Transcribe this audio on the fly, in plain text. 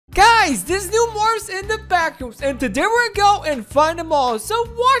guys, this new Morphs in the Backrooms, and today we're gonna go and find them all. So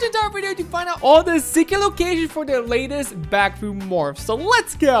watch the entire video to find out all the secret locations for the latest Backroom Morphs. So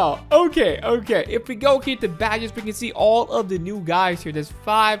let's go. Okay. If we go here to badges, we can see all of the new guys here. There's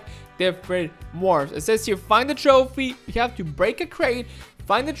 5 different Morphs. It says here, find the trophy. You have to break a crate.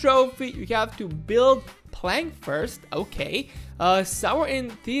 Find the trophy. You have to build plank first. Okay. Sour in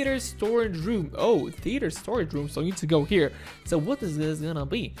theater storage room. Oh, theater storage room. So I need to go here. So what is this gonna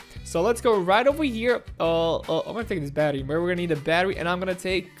be? So let's go right over here. I'm gonna take this battery. We're gonna need a battery, and I'm gonna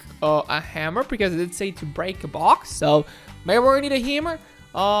take a hammer because it did say to break a box. So maybe we're gonna need a hammer.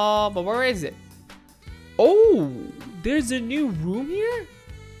 But where is it? Oh, there's a new room here.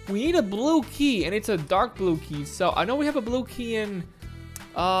 We need a blue key, and it's a dark blue key. So I know we have a blue key in.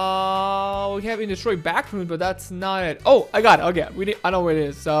 We have in destroy backroom, but that's not it. Oh, I got it. Okay, I know where it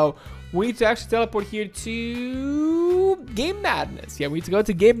is. So we need to actually teleport here to Game Madness. Yeah, we need to go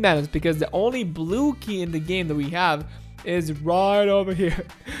to Game Madness because the only blue key in the game that we have is right over here.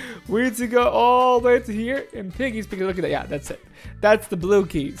 We need to go all the way to here in piggies because look at that. Yeah, that's it. That's the blue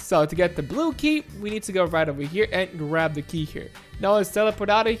key. So to get the blue key, we need to go right over here and grab the key here. Now let's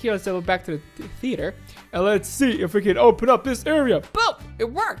teleport out of here. Let's teleport back to the theater. And let's see if we can open up this area. Boom!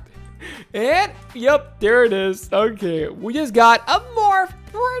 It worked. And, yep, there it is. Okay, we just got a morph.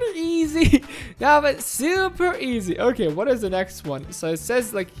 Pretty easy. Now, but super easy. Okay, what is the next one? So it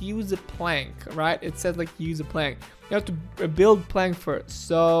says, like, use a plank, right? It says, like, use a plank. You have to build plank first.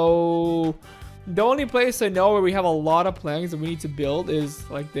 So the only place I know where we have a lot of planks that we need to build is,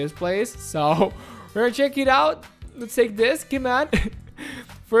 like, this place. So we're going to check it out. Let's take this. Come on.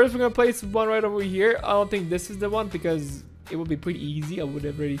 First, we're going to place one right over here. I don't think this is the one because it would be pretty easy. I would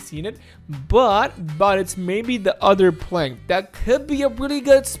have already seen it. But it's maybe the other plank. That could be a really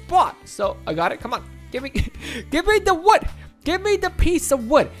good spot. So, I got it. Come on. Give me the wood. Give me the piece of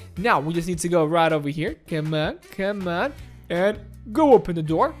wood. Now, we just need to go right over here. Come on. And go open the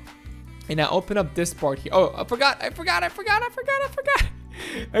door. And now open up this part here. Oh, I forgot.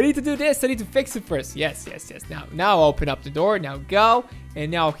 I need to do this. I need to fix it first. Yes. Now open up the door. Now go. And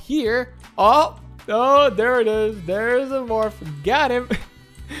now here. Oh, there it is. There's a morph. Got him.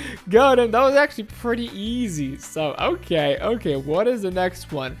 Got him. That was actually pretty easy. So, okay. What is the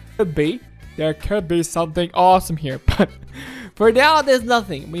next one? There could be something awesome here. But for now, there's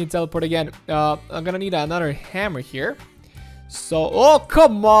nothing. We need to teleport again. I'm going to need another hammer here. So, oh,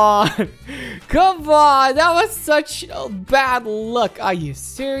 come on. Come on. That was such bad luck. Are you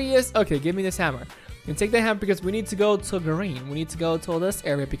serious? Okay, give me this hammer. And take the hammer because we need to go to green. We need to go to this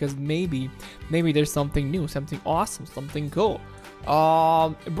area because maybe there's something new, something awesome, something cool.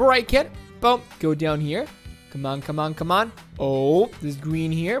 Break it. Boom. Go down here. Come on. Oh, there's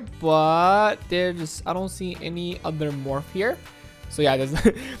green here, but I don't see any other morph here. So yeah,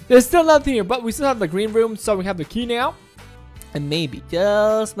 there's still nothing here, but we still have the green room, so we have the key now. And maybe,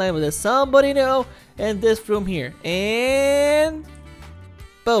 just maybe, there's somebody new in this room here. And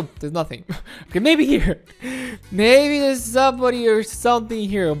boom, there's nothing. Okay, maybe here. Maybe there's somebody or something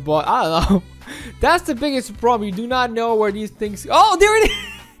here, but I don't know. That's the biggest problem. You do not know where these things. Oh, there it is.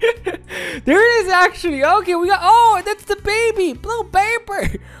 There it is, actually. Okay, we got. Oh, that's the baby. Blue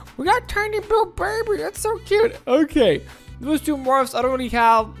baby. We got tiny blue baby. That's so cute. Okay, those 2 morphs. I don't really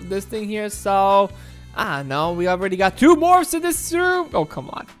have this thing here, so I don't know. We already got 2 morphs in this room. Oh,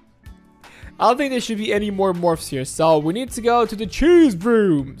 come on. I don't think there should be any more morphs here. So we need to go to the cheese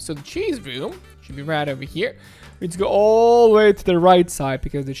room. So the cheese room should be right over here. We need to go all the way to the right side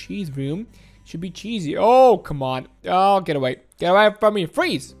because the cheese room should be cheesy. Oh, come on. Oh, get away. Get away from me.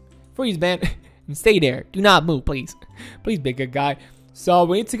 Freeze. Freeze, man. And stay there. Do not move, please. Please, big good guy. So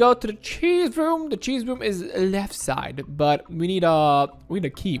we need to go to the cheese room. The cheese room is left side, but we need a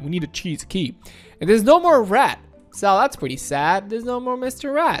key. We need a cheese key. And there's no more rat. So that's pretty sad. There's no more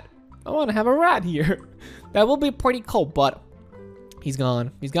Mr. Rat. I want to have a rat here. That will be pretty cool, but he's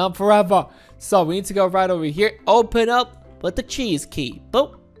gone. He's gone forever. So we need to go right over here. Open up with the cheese key.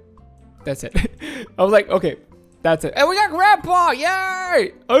 Boom. That's it. I was like, okay, that's it. And we got Grandpa.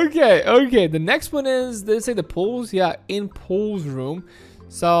 Yay. Okay. The next one is, did it say the pools? Yeah, in pools room.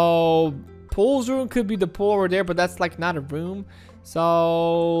 So pools room could be the pool over there, but that's like not a room.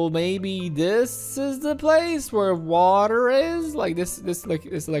 So maybe this is the place where water is. Like this is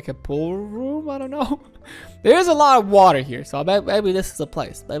like a pool room. I don't know. There's a lot of water here, so maybe this is a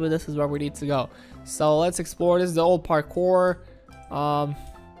place. Maybe this is where we need to go. So let's explore. This is the old parkour.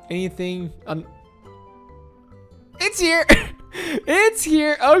 Anything? It's here. It's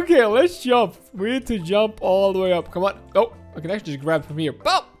here. Okay, let's jump. We need to jump all the way up. Come on. Oh, I can actually just grab from here.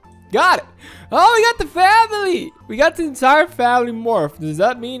 Boom. Got it. Oh, we got the family. We got the entire family morph. Does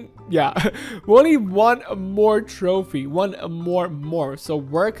that mean, yeah, we only one more trophy, one more morph. So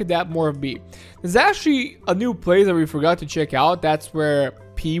where could that morph be? There's actually a new place that we forgot to check out. That's where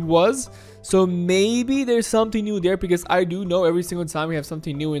P was. So maybe there's something new there, because I do know every single time we have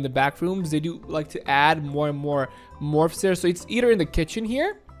something new in the back rooms, they do like to add more and more morphs there. So it's either in the kitchen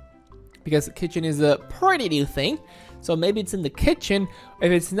here, because the kitchen is a pretty new thing. So maybe it's in the kitchen.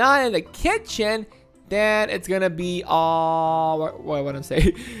 If it's not in the kitchen, then it's gonna be what I'm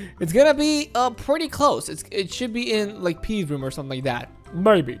saying. It's gonna be pretty close. It should be in like P's room or something like that.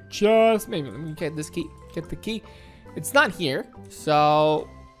 Maybe, just maybe. Let me get this key. Get the key. It's not here. So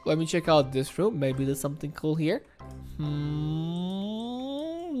let me check out this room. Maybe there's something cool here. No.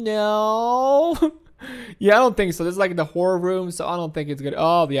 Yeah, I don't think so. This is like the horror room, so I don't think it's good.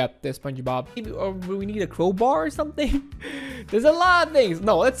 Oh, yeah, there's SpongeBob. Or we need a crowbar or something. There's a lot of things.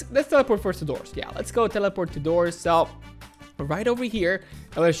 No, let's teleport first to doors. Yeah, let's go teleport to doors. So right over here,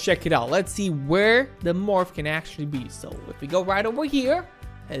 and let's check it out. Let's see where the morph can actually be. So if we go right over here,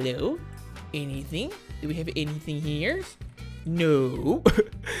 hello, anything? Do we have anything here? No.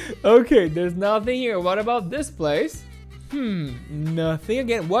 Okay, there's nothing here. What about this place? Nothing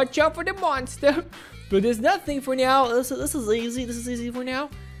again. Watch out for the monster. But there's nothing for now. This is easy. This is easy for now.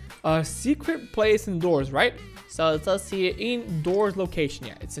 A secret place indoors, right? So it says here indoors location.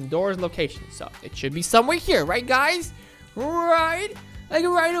 Yeah, it's indoors location. So it should be somewhere here, right, guys? Right? Like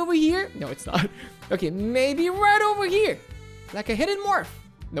right over here? No, it's not. Okay, maybe right over here. Like a hidden morph.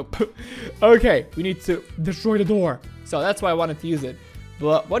 Nope. Okay, we need to destroy the door. So that's why I wanted to use it.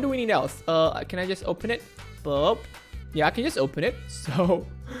 But what do we need else? Can I just open it? Boop. Yeah, I can just open it. So,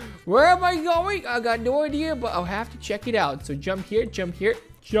 where am I going? I got no idea, but I'll have to check it out. So, jump here, jump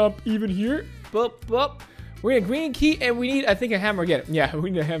even here. Boop, boop. We need a green key, and we need, I think, a hammer again. Yeah, we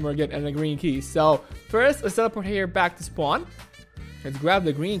need a hammer again and a green key. So, first, let's teleport here back to spawn. Let's grab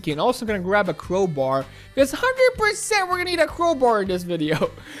the green key, and also gonna grab a crowbar, because 100% we're gonna need a crowbar in this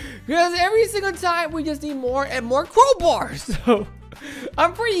video. Because every single time, we just need more and more crowbars. So,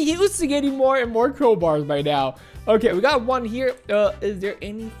 I'm pretty used to getting more and more crowbars by now. Okay, we got one here. Is there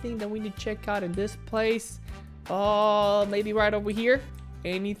anything that we need to check out in this place? Maybe right over here.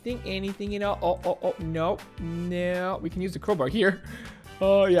 Anything, you know? No. We can use the crowbar here.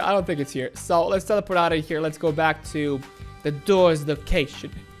 Oh, yeah, I don't think it's here. So let's teleport out of here. Let's go back to the doors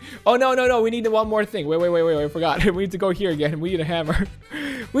location. Oh, no. We need one more thing. Wait. I forgot. We need to go here again. We need a hammer.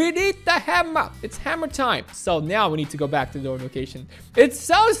 We need the hammer. It's hammer time. So now we need to go back to the door location. It's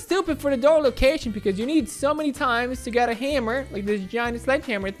so stupid for the door location, because you need so many times to get a hammer, like this giant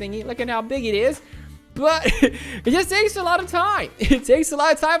sledgehammer thingy. Look at how big it is. But it just takes a lot of time. It takes a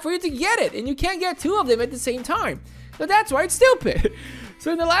lot of time for you to get it, and you can't get two of them at the same time. So that's why it's stupid.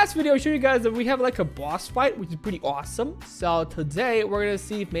 So in the last video, I showed you guys that we have like a boss fight, which is pretty awesome. So today, we're going to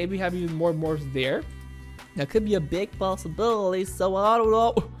see if maybe we have even more morphs there. That could be a big possibility, so I don't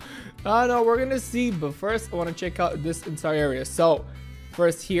know. I don't know, we're going to see. But first, I want to check out this entire area. So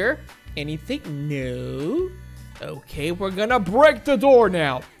first here, anything? No. Okay, we're going to break the door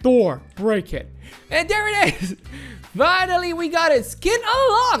now. Door, break it. And there it is. Finally, we got it. Skin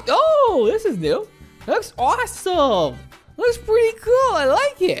unlocked. Oh, this is new. Looks awesome. Looks pretty cool. I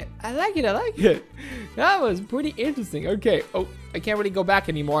like it. I like it. That was pretty interesting. Okay. Oh, I can't really go back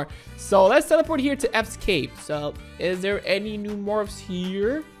anymore. So let's teleport here to F's cave. So is there any new morphs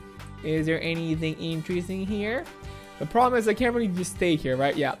here? Is there anything interesting here? The problem is I can't really just stay here,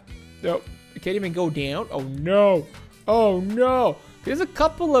 right? Yeah. Nope. I can't even go down. Oh, no. Oh, no. There's a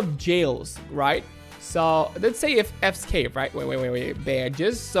couple of jails, right? So let's say if F's cave, right? Wait.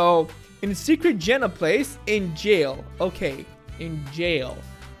 Badges. So in secret Jenna place, in jail. Okay, in jail.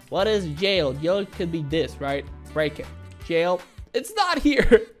 What is jail? Jail could be this, right? Break it. Jail. It's not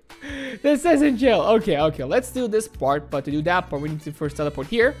here. This says in jail. Okay. Let's do this part. But to do that part, we need to first teleport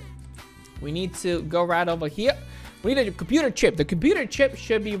here. We need to go right over here. We need a computer chip. The computer chip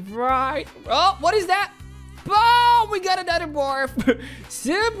should be right. Oh, what is that? Oh, we got another morph.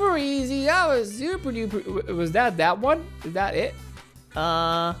 Super easy. That was super duper. Was that one? Is that it?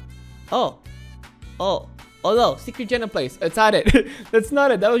 Oh no, secret Jenna place. That's not it. That's not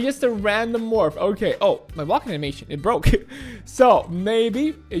it. That was just a random morph. Okay. Oh, my walking animation, it broke. So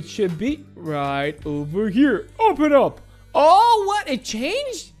maybe it should be right over here. Open up. Oh, what? It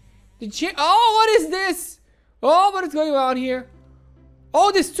changed? Oh, what is this? Oh, what is going on here?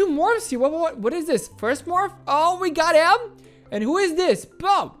 Oh, there's two morphs here. What is this? First morph? Oh, we got him. And who is this?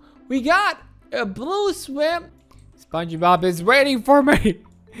 Boom. We got a blue swim. SpongeBob is waiting for me.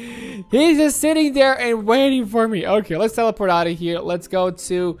 He's just sitting there and waiting for me. Okay, let's teleport out of here. Let's go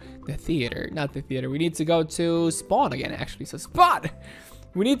to the theater. Not the theater. We need to go to spawn again, actually. So spawn.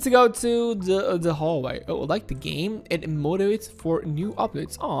 We need to go to the hallway. Oh, like the game, it motivates for new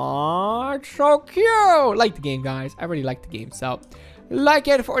updates. Aww, it's so cute. Like the game, guys. I really like the game, so like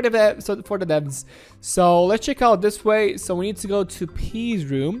it for the devs. So let's check out this way. So we need to go to P's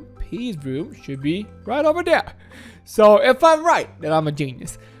room. P's room should be right over there. So if I'm right, then I'm a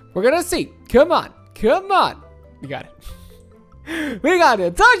genius. We're gonna see. Come on, come on. We got it. We got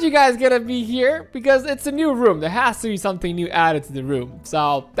it. Told you guys gonna be here because it's a new room. There has to be something new added to the room.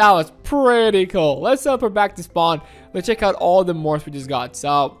 So that was pretty cool. Let's teleport back to spawn. Let's check out all the morphs we just got.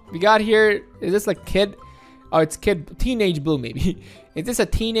 So we got here. Is this like kid? Oh, it's kid. Teenage blue maybe. Is this a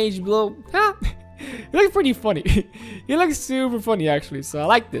teenage blue? Huh? He looks pretty funny. He looks super funny actually. So I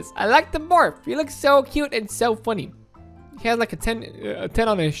like this. I like the morph. He looks so cute and so funny. He has like a 10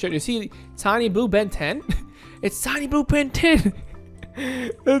 on his shirt. You see Tiny Blue Ben 10? It's Tiny Blue Ben 10.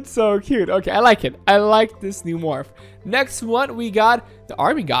 That's so cute. Okay, I like it. I like this new morph. Next one, we got the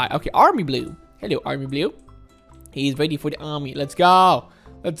army guy. Okay, Army Blue. Hello, Army Blue. He's ready for the army. Let's go.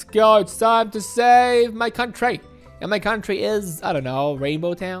 Let's go. It's time to save my country. And my country is, I don't know,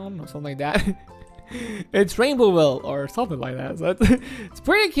 Rainbow Town or something like that. It's Rainbowville or something like that. So it's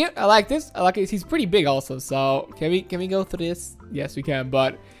pretty cute. I like this. I like it. He's pretty big also. So can we go through this? Yes, we can.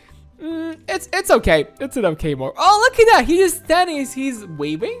 But it's okay. It's an okay morph. Oh, look at that. He's just standing. He's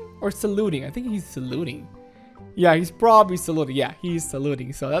waving or saluting. I think he's saluting. Yeah, he's probably saluting. Yeah, he's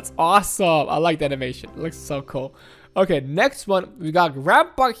saluting. So that's awesome. I like the animation. It looks so cool. Okay, next one. We got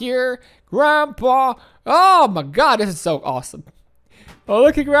Grandpa here. Grandpa. Oh my God, this is so awesome. Oh,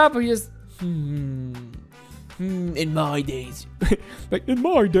 look at Grandpa. He just in my days. Like in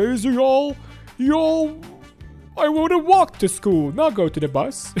my days, y'all, I would have walked to school, not go to the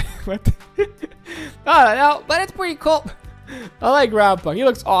bus. What? I don't know, but it's pretty cool. I like Grandpa. He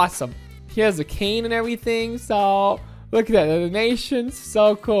looks awesome. He has a cane and everything. So look at that, the animation's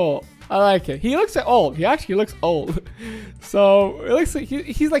so cool. I like it. He looks old. He actually looks old. So it looks like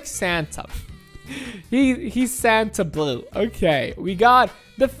he's like Santa. He's Santa Blue. Okay, we got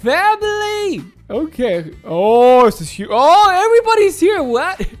the family. Okay. Oh, this is huge. Oh, everybody's here.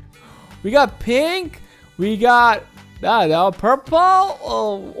 What? We got pink. We got purple.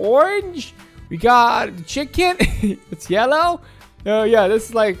 Orange. We got chicken. It's yellow. Oh yeah, this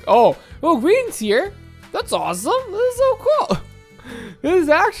is like green's here. That's awesome. This is so cool. This is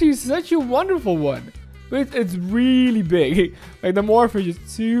actually such a wonderful one. It's really big. Like the morph is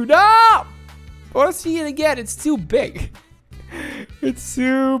just too. No! I want to see it again. It's too big. It's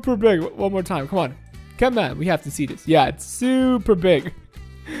super big. One more time. Come on. Come on. We have to see this. Yeah, it's super big.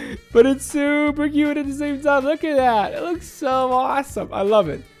 But it's super cute at the same time. Look at that. It looks so awesome. I love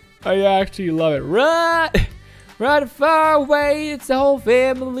it. I actually love it. Run far away. It's the whole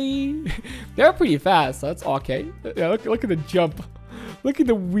family. They're pretty fast. So that's okay. Yeah, look at the jump. Look at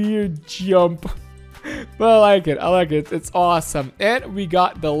the weird jump. But I like it. I like it. It's awesome. And we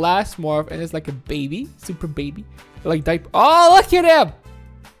got the last morph, and it's like a baby, super baby, like diaper. Oh, look at him.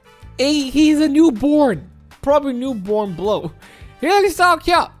 He's a newborn, probably newborn blue. He looks so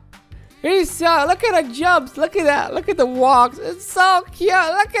cute. He's so. Look at the jumps. Look at that. Look at the walks. It's so cute.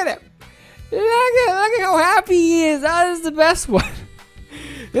 Look at him. Look at how happy he is. That is the best one.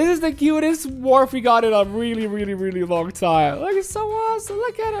 This is the cutest morph we got in a really, really, really long time. Look, it's so awesome.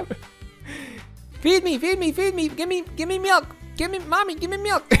 Look at him. Feed me, feed me, feed me. Give me milk. Mommy, give me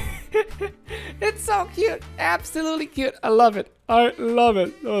milk. It's so cute. Absolutely cute. I love it. I love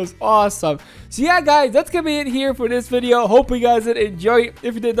it. That was awesome. So yeah, guys, that's gonna be it here for this video. Hope you guys did enjoy it.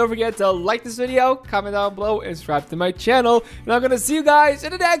 If you did, don't forget to like this video, comment down below, and subscribe to my channel. And I'm gonna see you guys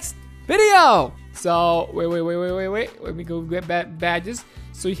in the next video. So wait. Let me go get badges.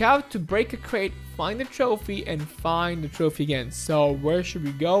 So you have to break a crate, find the trophy, and find the trophy again. So where should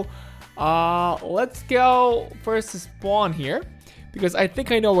we go? Let's go first to spawn here, because I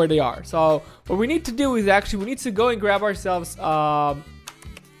think I know where they are. So what we need to do is actually we need to go and grab ourselves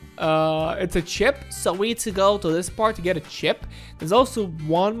it's a chip. So we need to go to this part to get a chip. There's also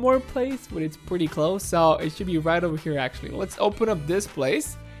one more place, but it's pretty close, so it should be right over here actually. Let's open up this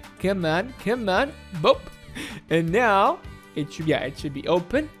place. Come on, boop. And now it should be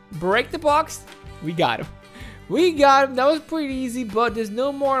open. Break the box. We got him. That was pretty easy, but there's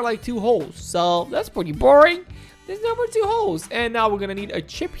no more like 2 holes, so that's pretty boring. There's no more 2 holes, and now we're gonna need a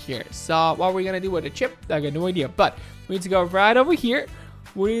chip here. So what we're gonna do with a chip, I got no idea, but we need to go right over here.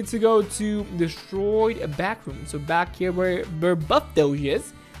 We need to go to destroyed backroom. So back here where Buff Doge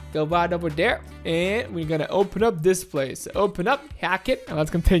is, Go right over there. And we're gonna open up this place. Open up, hack it, and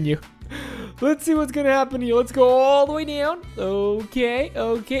let's continue. Let's see what's gonna happen here. Let's go all the way down. Okay,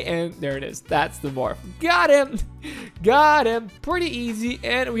 okay, and there it is. That's the morph. Got him. Got him. Pretty easy.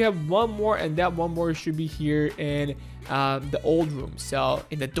 And we have one more, and that one more should be here in the old room. So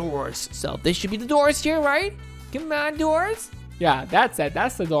in the doors. So this should be the doors here, right? Come on, doors. Yeah, that's it.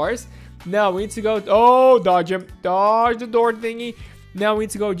 That's the doors. Now we need to go. Oh, dodge him. Dodge the door thingy. Now we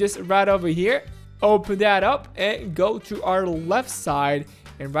need to go just right over here. Open that up and go to our left side.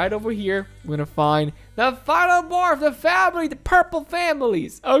 And right over here, we're gonna find the final morph, the family, the purple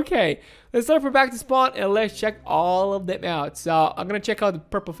families. Okay, let's start for back to spawn and let's check all of them out. So I'm gonna check out the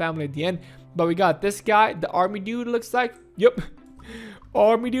purple family at the end. But we got this guy, the army dude looks like. Yep.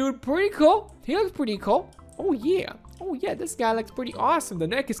 Army dude, pretty cool. He looks pretty cool. Oh yeah. Oh yeah, this guy looks pretty awesome. The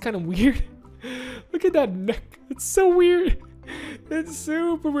neck is kind of weird. Look at that neck. It's so weird. It's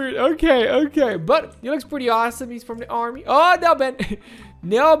super weird. Okay, okay. But he looks pretty awesome. He's from the army. Oh, no, Ben.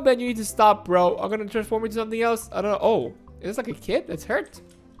 No, Ben, you need to stop, bro. I'm going to transform into something else. I don't know. Oh, is this like a kid that's hurt?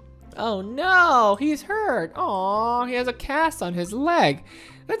 Oh, no. He's hurt. Oh, he has a cast on his leg.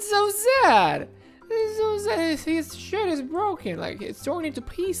 That's so sad. That's so sad. His shirt is broken. Like, it's torn into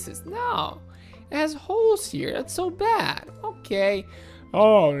pieces. No. It has holes here. That's so bad. Okay.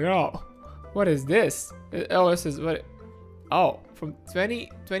 Oh, no. What is this? Oh, this is what... Oh, from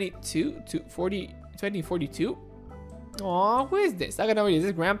 2022 to 2042? Aw, who is this? I got no idea. Is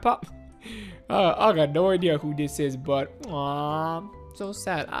this Grandpa? I got no idea who this is, but aw, so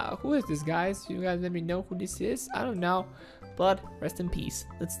sad. Who is this, guys? You guys let me know who this is. I don't know, but rest in peace.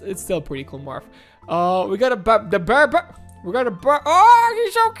 It's still a pretty cool morph. We got the Berber. We got a Berber. Oh,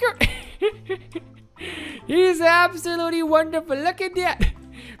 he's so cute. He's absolutely wonderful. Look at that.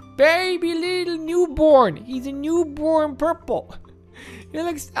 Baby little newborn. He's a newborn purple. He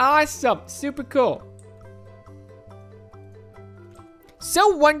looks awesome. Super cool. So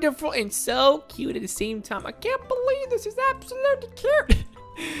wonderful and so cute at the same time. I can't believe this is absolutely cute.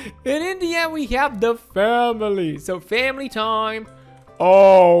 And in the end, we have the family. So family time.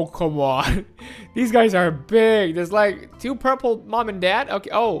 Oh, come on. These guys are big. There's like two purple mom and dad. Okay.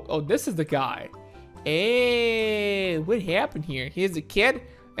 Oh, this is the guy. Hey, what happened here? Here's the kid.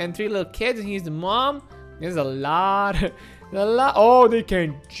 And three little kids, and he's the mom. There's a lot. Oh, they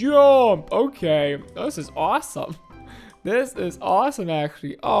can jump. Okay, this is awesome. This is awesome,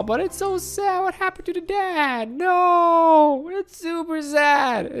 actually. Oh, but it's so sad. What happened to the dad? No, it's super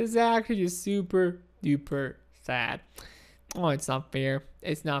sad. It's actually just super duper sad. Oh, it's not fair.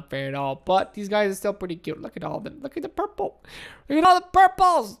 It's not fair at all. But these guys are still pretty cute. Look at all of them. Look at the purple. Look at all the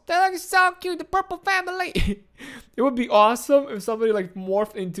purples. They look so cute. The purple family. It would be awesome if somebody like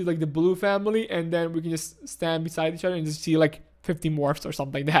morphed into like the blue family, and then we can just stand beside each other and just see like 50 morphs or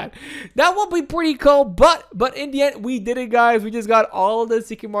something like that. That would be pretty cool. But in the end, we did it, guys. We just got all the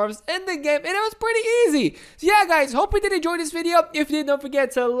secret morphs in the game, and it was pretty easy. So yeah, guys, hope you did enjoy this video. If you did, don't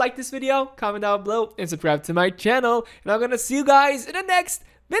forget to like this video, comment down below, and subscribe to my channel. And I'm gonna see you guys in the next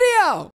video.